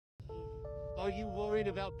Are you worried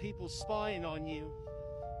about people spying on you?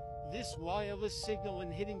 This wireless signal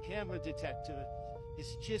and hidden camera detector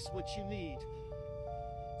is just what you need.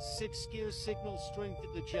 6-gear signal strength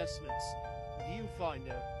adjustments.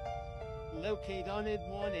 Viewfinder. Locate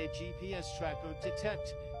unwanted GPS tracker.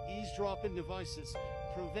 Detect eavesdropping devices.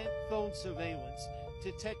 Prevent phone surveillance.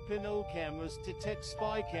 Detect pinhole cameras. Detect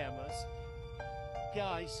spy cameras.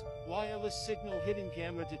 Guys, wireless signal hidden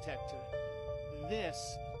camera detector.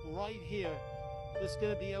 This, right here, is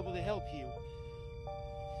going to be able to help you.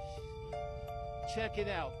 Check it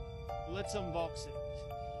out. Let's unbox it.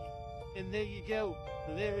 And there you go.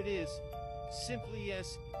 There it is. Simply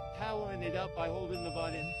yes, powering it up by holding the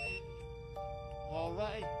button.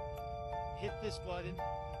 Alright. Hit this button.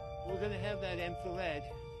 We're going to have that infrared.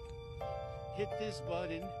 Hit this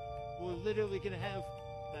button. We're literally going to have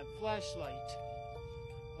that flashlight.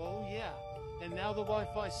 Oh yeah. And now the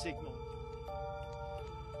Wi-Fi signal.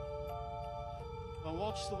 Now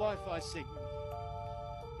watch the Wi-Fi signal.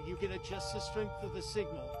 You can adjust the strength of the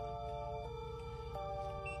signal.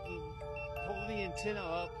 Pull the antenna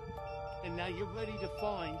up, and now you're ready to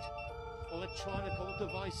find electronic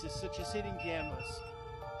devices such as hidden cameras.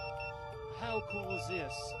 How cool is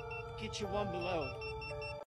this? Get your one below.